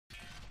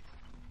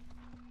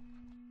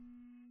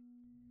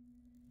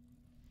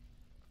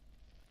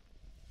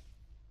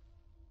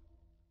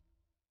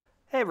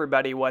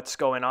everybody, what's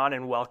going on,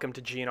 and welcome to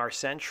GNR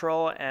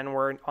Central, and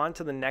we're on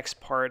to the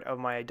next part of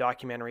my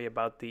documentary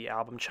about the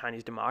album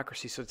Chinese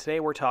Democracy. So today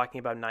we're talking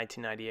about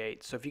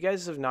 1998. So if you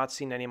guys have not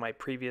seen any of my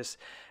previous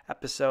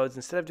episodes,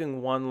 instead of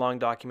doing one long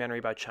documentary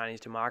about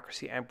Chinese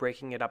democracy, I'm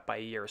breaking it up by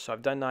year. So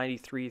I've done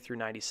 93 through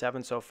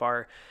 97 so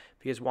far.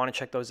 If you guys want to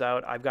check those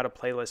out, I've got a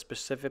playlist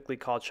specifically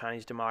called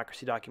Chinese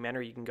Democracy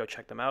Documentary. You can go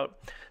check them out.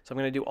 So I'm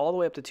going to do all the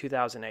way up to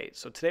 2008.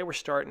 So today we're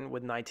starting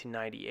with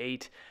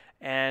 1998.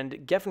 And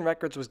Geffen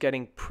Records was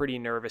getting pretty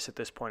nervous at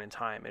this point in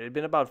time. It had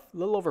been about a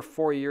little over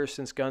 4 years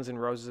since Guns N'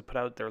 Roses had put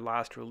out their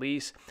last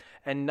release,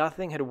 and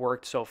nothing had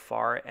worked so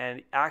far,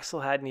 and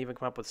Axl hadn't even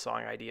come up with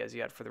song ideas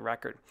yet for the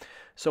record.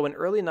 So in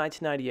early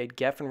 1998,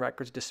 Geffen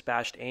Records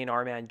dispatched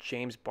A&R man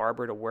James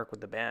Barber to work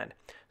with the band.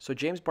 So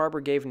James Barber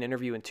gave an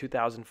interview in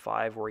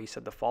 2005 where he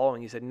said the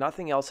following. He said,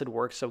 "Nothing else had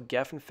worked, so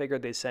Geffen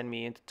figured they'd send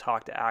me in to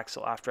talk to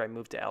Axl after I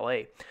moved to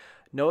LA.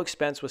 No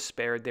expense was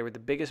spared. They were the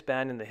biggest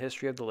band in the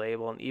history of the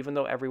label, and even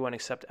though everyone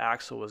except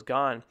Axl was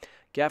gone,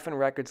 Geffen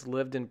Records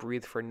lived and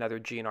breathed for another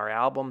GNR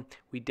album.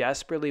 We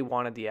desperately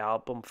wanted the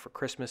album for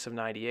Christmas of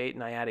 '98,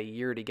 and I had a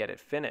year to get it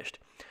finished."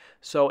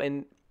 So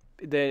in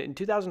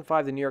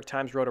 2005, the New York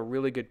Times wrote a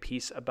really good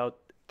piece about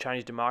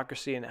Chinese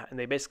Democracy, and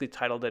they basically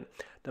titled it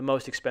 "The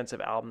Most Expensive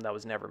Album That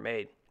Was Never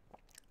Made."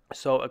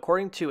 So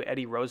according to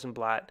Eddie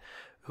Rosenblatt,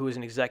 who was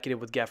an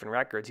executive with Geffen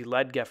Records, he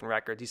led Geffen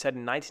Records. He said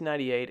in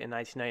 1998 and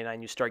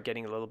 1999, you start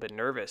getting a little bit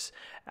nervous.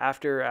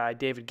 After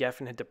David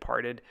Geffen had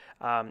departed,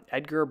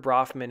 Edgar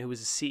Brofman, who was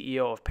the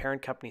CEO of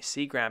parent company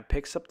Seagram,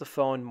 picks up the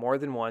phone more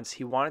than once.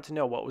 He wanted to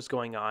know what was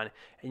going on,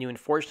 and you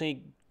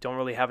unfortunately don't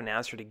really have an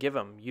answer to give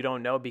him. You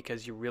don't know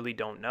because you really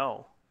don't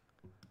know.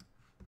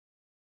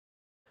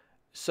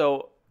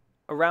 So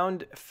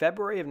around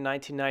February of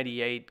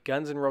 1998,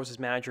 Guns N' Roses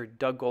manager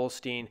Doug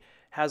Goldstein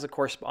has a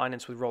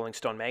correspondence with Rolling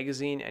Stone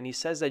magazine, and he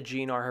says that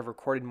GNR have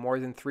recorded more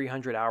than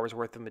 300 hours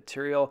worth of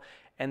material,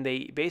 and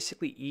they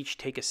basically each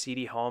take a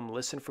CD home,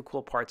 listen for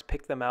cool parts,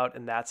 pick them out,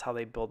 and that's how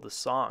they build the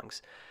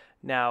songs.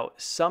 Now,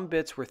 some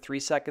bits were 3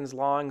 seconds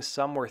long,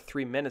 some were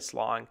 3 minutes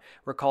long,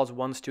 recalls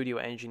one studio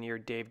engineer,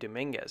 Dave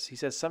Dominguez. He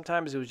says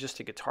sometimes it was just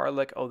a guitar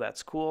lick, oh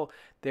that's cool.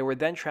 They were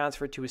then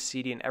transferred to a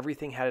CD and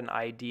everything had an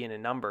ID and a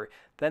number.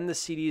 Then the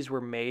CDs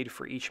were made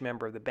for each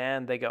member of the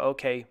band. They go,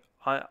 okay,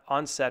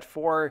 on set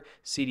 4,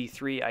 CD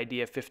 3,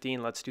 idea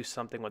 15, let's do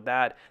something with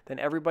that. Then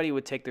everybody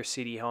would take their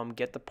CD home,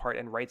 get the part,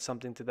 and write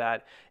something to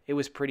that. It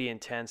was pretty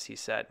intense, he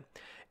said.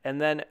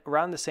 And then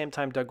around the same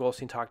time Doug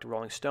Goldstein talked to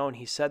Rolling Stone,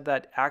 he said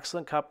that Axl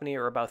and company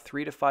are about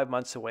 3 to 5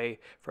 months away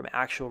from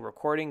actual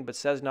recording, but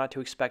says not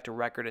to expect a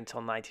record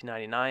until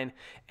 1999.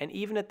 And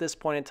even at this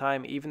point in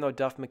time, even though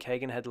Duff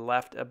McKagan had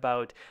left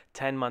about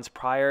 10 months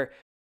prior,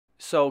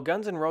 so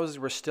Guns N' Roses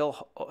were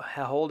still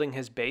holding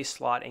his bass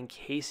slot in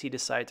case he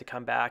decided to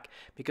come back,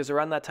 because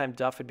around that time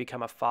Duff had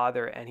become a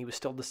father and he was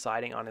still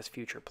deciding on his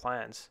future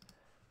plans.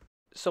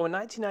 So in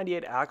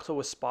 1998, Axl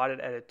was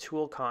spotted at a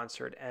Tool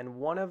concert, and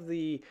one of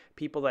the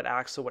people that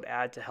Axl would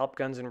add to help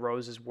Guns N'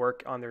 Roses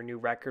work on their new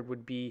record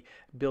would be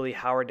Billy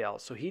Howerdel.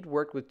 So he'd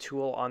worked with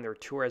Tool on their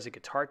tour as a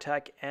guitar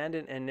tech and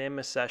in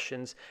Enigma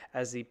sessions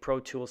as the Pro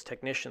Tools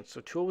technician. So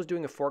Tool was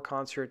doing a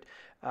 4-concert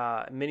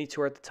mini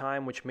tour at the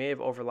time, which may have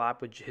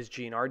overlapped with his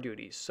GNR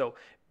duties. So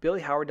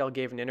Billy Howerdel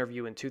gave an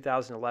interview in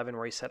 2011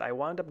 where he said, "I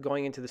wound up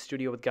going into the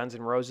studio with Guns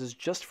N' Roses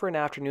just for an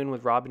afternoon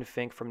with Robin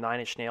Fink from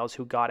Nine Inch Nails,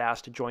 who got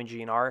asked to join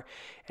GNR,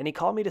 and he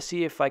called me to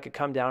see if I could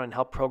come down and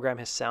help program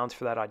his sounds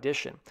for that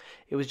audition.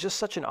 It was just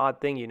such an odd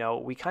thing, you know.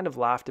 We kind of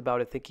laughed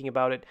about it, thinking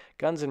about it.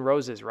 Guns N'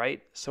 Roses,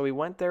 right? So we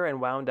went there and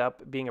wound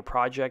up being a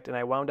project, and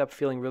I wound up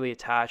feeling really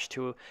attached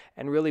to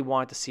and really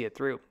wanted to see it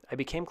through. I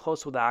became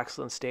close with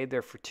Axl and stayed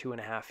there for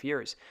 2.5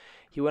 years.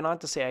 He went on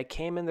to say, I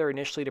came in there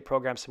initially to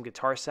program some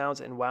guitar sounds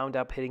and wound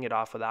up hitting it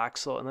off with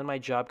Axl, and then my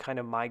job kind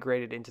of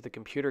migrated into the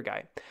computer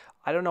guy.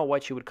 I don't know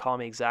what you would call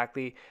me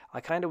exactly.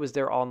 I kind of was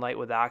there all night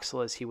with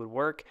Axl as he would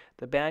work.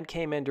 The band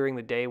came in during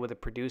the day with a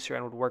producer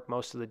and would work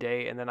most of the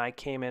day, and then I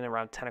came in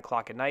around 10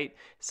 o'clock at night,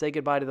 say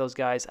goodbye to those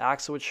guys.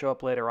 Axl would show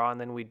up later on,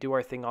 then we'd do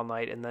our thing all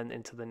night and then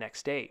into the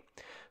next day."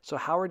 So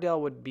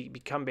Howerdel would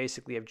become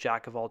basically a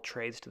jack of all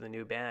trades to the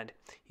new band.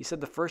 He said,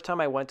 "The first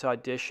time I went to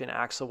audition,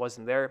 Axl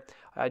wasn't there.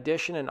 I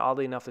auditioned, and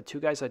oddly enough, the 2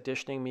 guys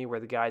auditioning me were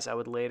the guys I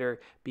would later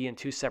be in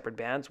 2 separate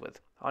bands with.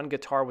 On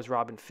guitar was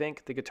Robin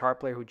Fink, the guitar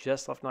player who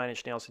just left Nine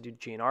Inch Nails to do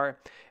GNR,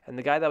 and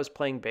the guy that was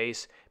playing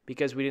bass,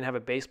 because we didn't have a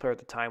bass player at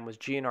the time, was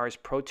GNR's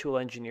Pro Tool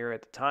engineer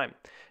at the time.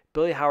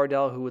 Billy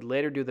Howerdel, who would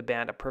later do the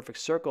band A Perfect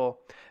Circle,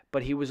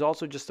 but he was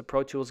also just the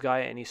Pro Tools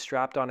guy, and he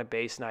strapped on a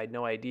bass, and I had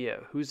no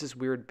idea. Who's this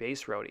weird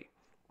bass roadie?"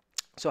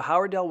 So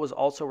Howerdel was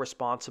also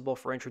responsible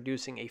for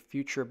introducing a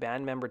future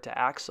band member to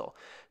Axl.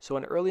 So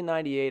in early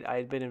 '98, I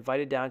had been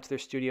invited down to their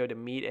studio to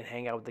meet and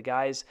hang out with the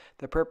guys.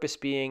 The purpose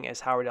being,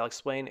 as Howerdel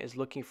explained, is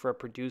looking for a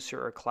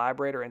producer or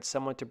collaborator and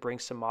someone to bring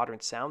some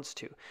modern sounds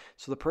to.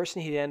 So the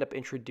person he'd end up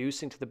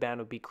introducing to the band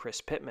would be Chris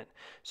Pittman.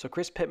 So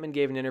Chris Pittman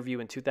gave an interview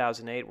in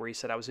 2008 where he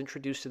said, "I was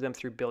introduced to them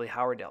through Billy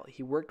Howerdel.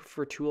 He worked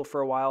for Tool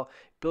for a while.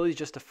 Billy's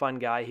just a fun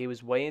guy. He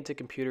was way into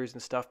computers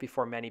and stuff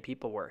before many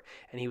people were,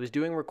 and he was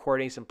doing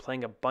recordings and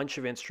playing a bunch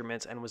of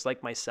instruments and was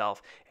like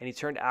myself. And he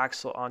turned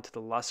Axel onto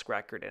the Lusk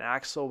record, and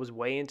Axel was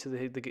way into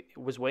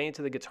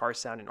the guitar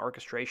sound and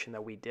orchestration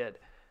that we did.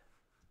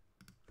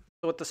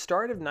 So at the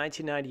start of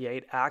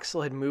 1998,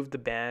 Axel had moved the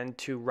band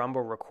to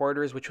Rumble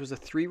Recorders, which was a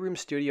 3-room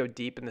studio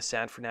deep in the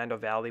San Fernando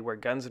Valley where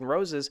Guns N'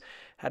 Roses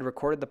had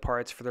recorded the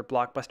parts for their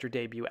blockbuster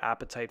debut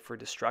Appetite for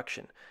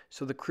Destruction.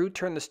 So the crew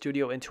turned the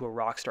studio into a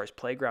rock star's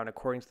playground,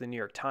 according to the New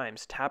York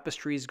Times.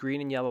 Tapestries, green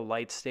and yellow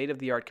lights,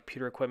 state-of-the-art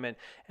computer equipment,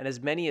 and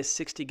as many as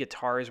 60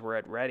 guitars were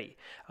at ready,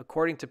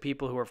 according to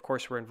people who, of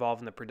course, were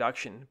involved in the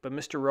production. But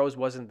Mr. Rose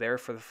wasn't there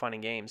for the fun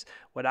and games.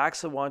 What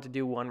Axel wanted to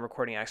do, one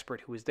recording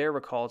expert who was there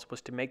recalls,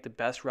 was to make the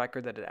best record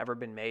that had ever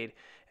been made,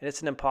 and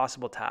it's an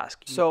impossible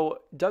task. So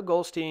Doug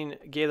Goldstein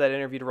gave that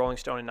interview to Rolling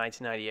Stone in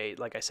 1998.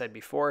 Like I said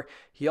before,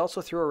 he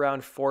also threw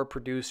around 4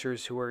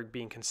 producers who were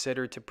being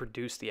considered to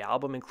produce the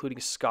album, including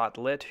Scott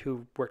Litt,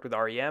 who worked with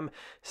REM,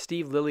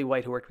 Steve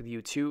Lillywhite, who worked with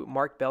U2,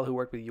 Mark Bell, who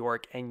worked with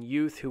York, and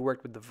Youth, who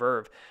worked with The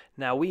Verve.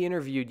 Now, we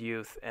interviewed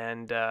Youth,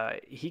 and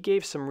he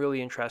gave some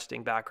really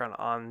interesting background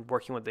on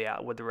working with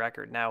the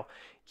record. Now,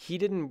 he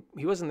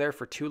wasn't there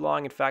for too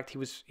long. In fact, he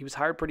was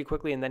hired pretty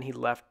quickly, and then he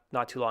left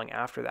not too long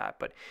after that.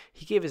 But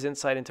he gave his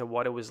insight into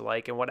what it was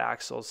like and what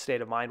Axel's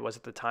state of mind was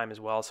at the time as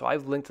well. So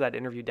I've linked to that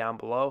interview down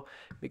below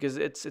because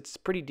it's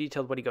pretty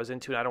detailed what he goes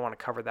into, and I don't want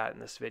to cover that in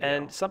this video.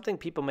 And something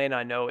people may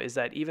not know is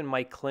that even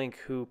Mike Klink,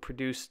 who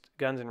produced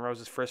Guns N'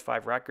 Roses' first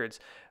 5 records,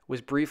 was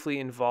briefly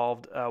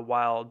involved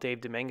while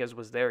Dave Dominguez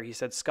was there. He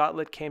said Scott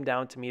Litt came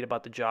down to meet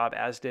about the job,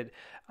 as did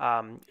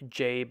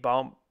Jay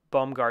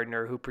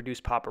Baumgartner, who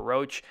produced Papa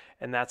Roach,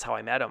 and that's how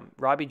I met him.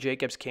 Robbie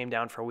Jacobs came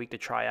down for a week to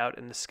try out,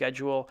 and the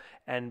schedule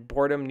and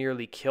boredom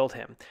nearly killed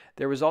him.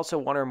 There was also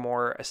one or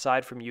more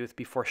aside from Youth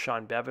before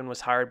Sean Bevan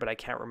was hired, but I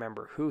can't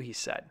remember who, he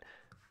said.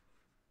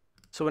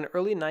 So in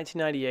early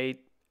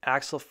 1998,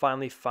 Axel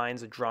finally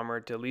finds a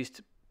drummer to at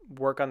least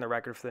work on the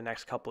record for the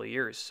next couple of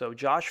years. So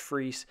Josh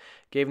Freese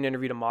gave an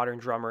interview to Modern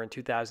Drummer in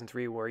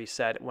 2003 where he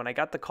said, "When I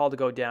got the call to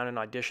go down and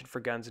audition for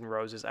Guns N'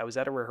 Roses, I was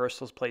at a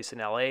rehearsals place in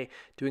LA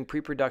doing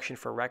pre-production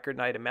for record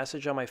night, a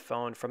message on my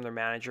phone from their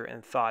manager,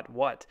 and thought,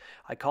 what?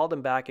 I called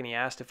him back and he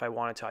asked if I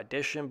wanted to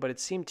audition, but it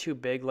seemed too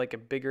big, like a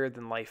bigger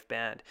than life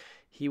band.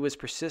 He was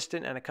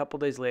persistent, and a couple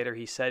days later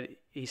he said,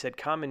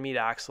 come and meet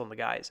Axel and the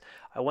guys.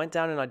 I went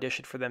down and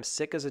auditioned for them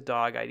sick as a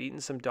dog. I'd eaten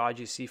some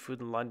dodgy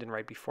seafood in London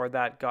right before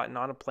that, gotten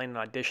on a plane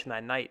and auditioned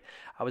that night.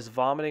 I was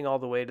vomiting all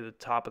the way to the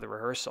top of the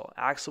rehearsal.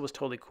 Axel was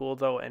totally cool,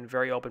 though, and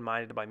very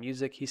open-minded about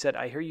music. He said,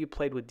 I hear you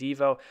played with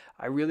Devo.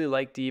 I really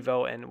like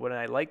Devo, and when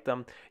I liked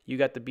them, you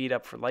got the beat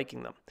up for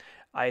liking them.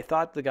 I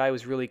thought the guy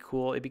was really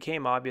cool. It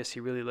became obvious he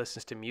really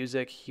listens to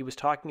music. He was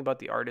talking about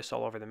the artists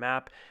all over the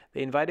map.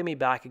 They invited me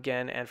back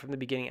again, and from the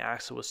beginning,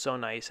 Axel was so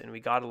nice, and we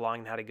got along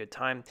and had a good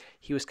time.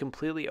 He was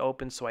completely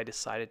open, so I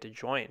decided to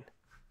join."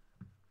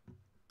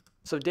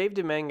 So Dave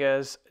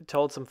Dominguez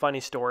told some funny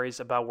stories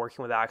about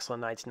working with Axel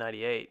in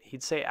 1998.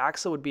 He'd say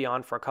Axel would be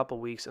on for a couple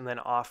weeks and then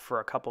off for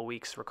a couple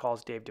weeks,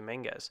 recalls Dave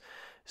Dominguez.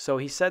 So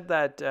he said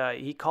that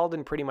he called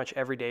in pretty much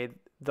every day,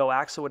 though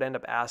Axel would end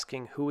up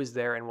asking who was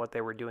there and what they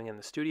were doing in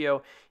the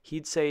studio.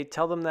 He'd say,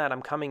 tell them that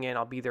I'm coming in,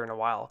 I'll be there in a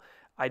while.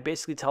 I'd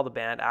basically tell the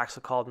band.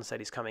 Axel called and said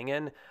he's coming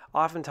in.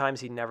 Oftentimes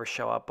he'd never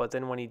show up, but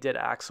then when he did,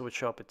 Axel would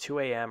show up at 2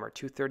 a.m. or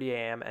 2:30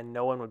 a.m. and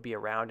no one would be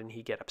around and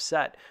he'd get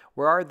upset.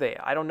 Where are they?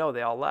 I don't know,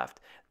 they all left.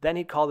 Then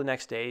he'd call the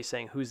next day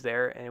saying who's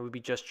there, and it would be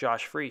just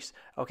Josh Freese.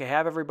 Okay,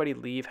 have everybody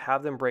leave,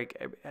 have them break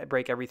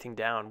everything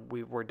down.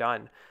 We're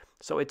done.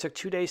 So it took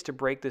 2 days to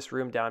break this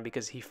room down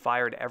because he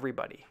fired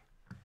everybody.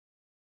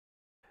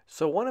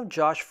 So one of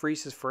Josh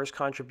Freese's first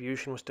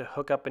contribution was to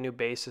hook up a new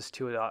bassist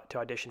to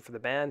audition for the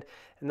band,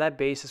 and that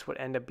bassist would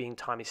end up being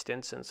Tommy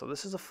Stinson. So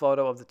this is a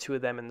photo of the two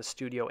of them in the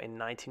studio in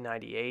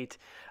 1998,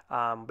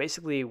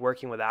 basically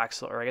working with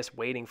Axel, or I guess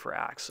waiting for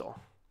Axel.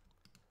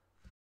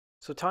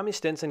 So Tommy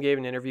Stinson gave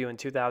an interview in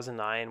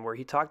 2009 where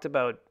he talked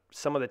about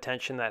some of the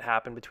tension that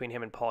happened between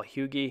him and Paul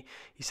Hughey.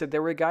 He said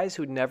there were guys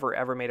who'd never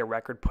ever made a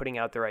record putting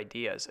out their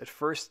ideas. At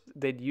first,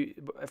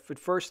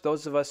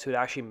 those of us who'd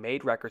actually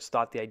made records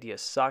thought the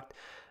ideas sucked,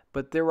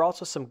 but there were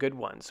also some good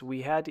ones.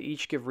 We had to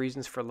each give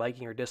reasons for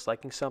liking or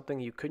disliking something.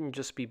 You couldn't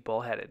just be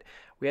bullheaded.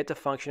 We had to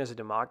function as a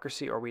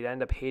democracy or we'd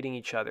end up hating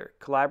each other.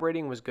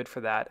 Collaborating was good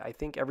for that. I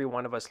think every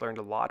one of us learned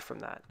a lot from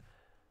that.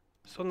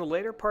 So in the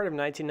later part of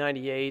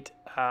 1998,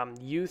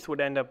 Youth would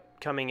end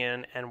up coming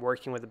in and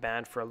working with the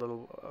band for a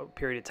little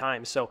period of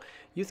time. So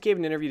Youth gave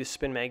an interview to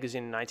Spin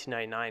Magazine in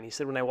 1999. He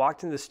said, when I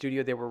walked into the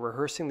studio, they were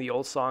rehearsing the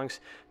old songs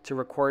to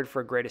record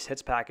for a greatest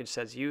hits package,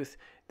 says Youth.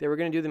 They were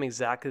going to do them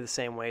exactly the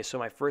same way, so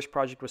my first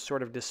project was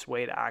sort of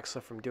dissuade Axel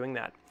from doing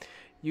that.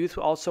 Youth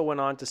also went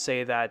on to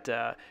say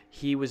that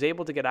he was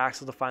able to get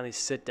Axel to finally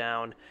sit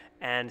down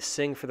and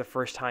sing for the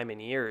first time in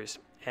years.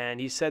 And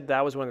he said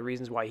that was one of the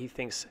reasons why he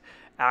thinks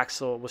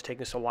Axel was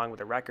taking so long with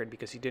the record,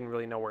 because he didn't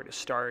really know where to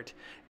start.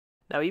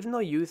 Now, even though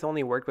Youth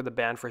only worked with the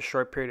band for a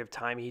short period of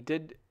time,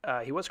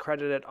 he was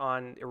credited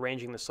on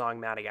arranging the song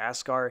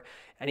Madagascar,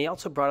 and he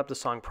also brought up the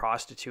song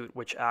Prostitute,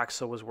 which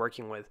Axl was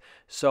working with.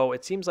 So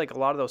it seems like a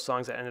lot of those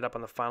songs that ended up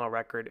on the final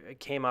record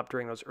came up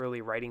during those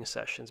early writing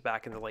sessions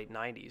back in the late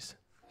 90s.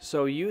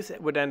 So Youth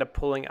would end up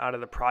pulling out of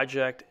the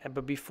project,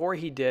 but before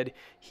he did,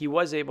 he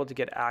was able to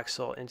get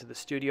Axl into the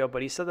studio,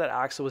 but he said that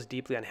Axl was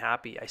deeply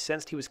unhappy. I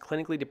sensed he was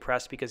clinically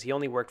depressed because he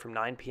only worked from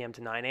 9 p.m.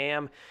 to 9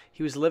 a.m.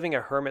 He was living a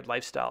hermit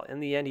lifestyle. In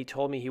the end, he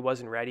told me he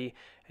wasn't ready,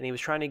 and he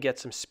was trying to get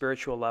some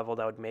spiritual level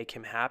that would make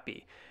him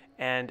happy.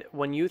 And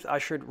when Youth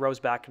ushered Rose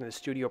back into the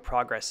studio,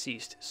 progress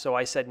ceased. So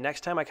I said,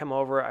 next time I come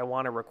over, I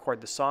want to record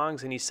the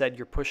songs, and he said,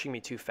 you're pushing me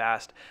too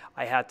fast.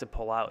 I had to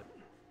pull out.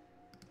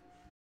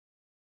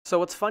 So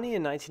what's funny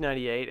in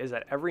 1998 is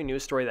that every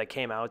news story that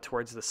came out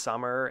towards the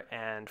summer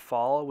and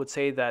fall would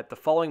say that the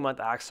following month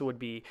Axl would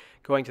be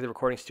going to the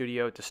recording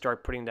studio to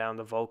start putting down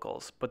the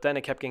vocals, but then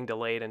it kept getting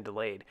delayed and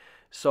delayed.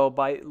 So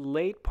by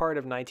late part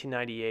of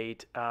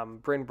 1998,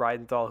 Bryn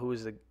Breidenthal, who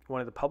was one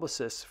of the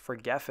publicists for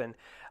Geffen,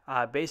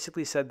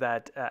 basically said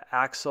that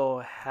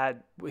Axl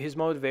his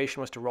motivation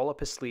was to roll up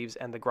his sleeves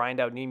and to grind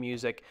out new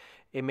music.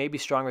 It may be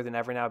stronger than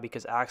ever now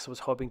because Axl was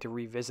hoping to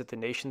revisit the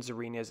nation's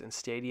arenas and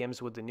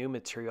stadiums with the new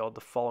material the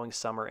following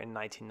summer in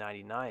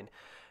 1999.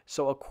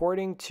 So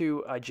according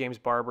to James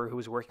Barber, who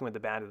was working with the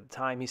band at the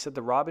time, he said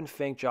the Robin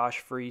Fink, Josh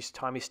Freese,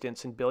 Tommy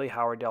Stinson, Billy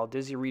Howerdel,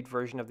 Dizzy Reed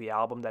version of the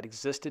album that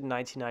existed in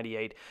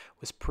 1998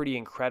 was pretty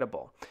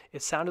incredible.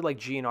 It sounded like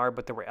GNR,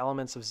 but there were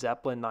elements of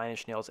Zeppelin, Nine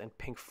Inch Nails, and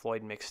Pink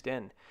Floyd mixed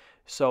in.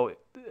 So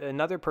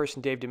another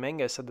person, Dave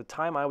Dominguez, said the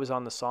time I was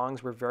on the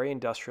songs were very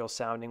industrial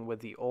sounding with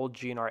the old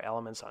GNR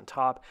elements on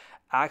top.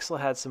 Axl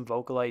had some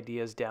vocal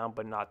ideas down,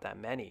 but not that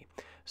many.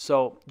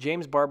 So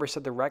James Barber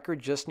said the record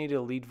just needed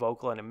a lead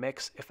vocal and a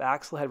mix. If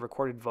Axl had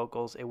recorded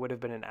vocals, it would have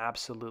been an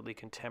absolutely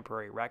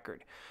contemporary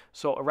record.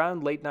 So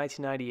around late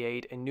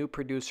 1998, a new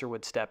producer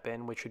would step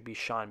in, which would be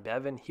Sean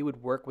Bevan. He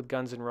would work with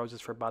Guns N'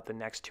 Roses for about the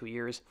next 2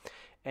 years.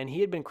 And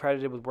he had been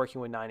credited with working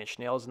with Nine Inch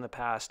Nails in the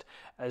past,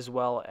 as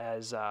well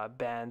as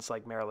bands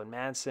like Marilyn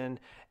Manson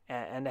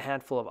and a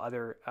handful of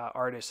other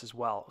artists as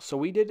well. So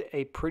we did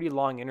a pretty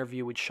long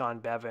interview with Sean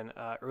Bevan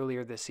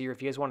earlier this year.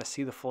 If you guys want to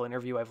see the full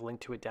interview, I've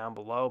linked to it down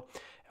below.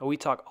 And we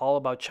talk all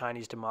about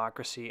Chinese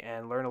democracy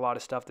and learn a lot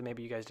of stuff that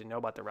maybe you guys didn't know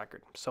about the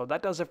record. So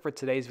that does it for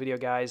today's video,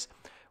 guys.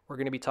 We're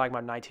going to be talking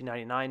about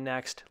 1999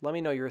 next. Let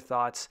me know your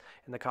thoughts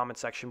in the comment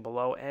section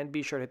below, and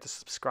be sure to hit the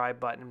subscribe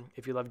button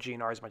if you love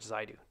GNR as much as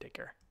I do. Take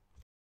care.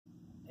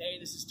 Hey,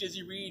 this is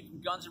Dizzy Reed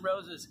from Guns N'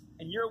 Roses,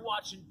 and you're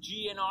watching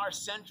GNR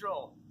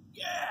Central.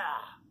 Yeah!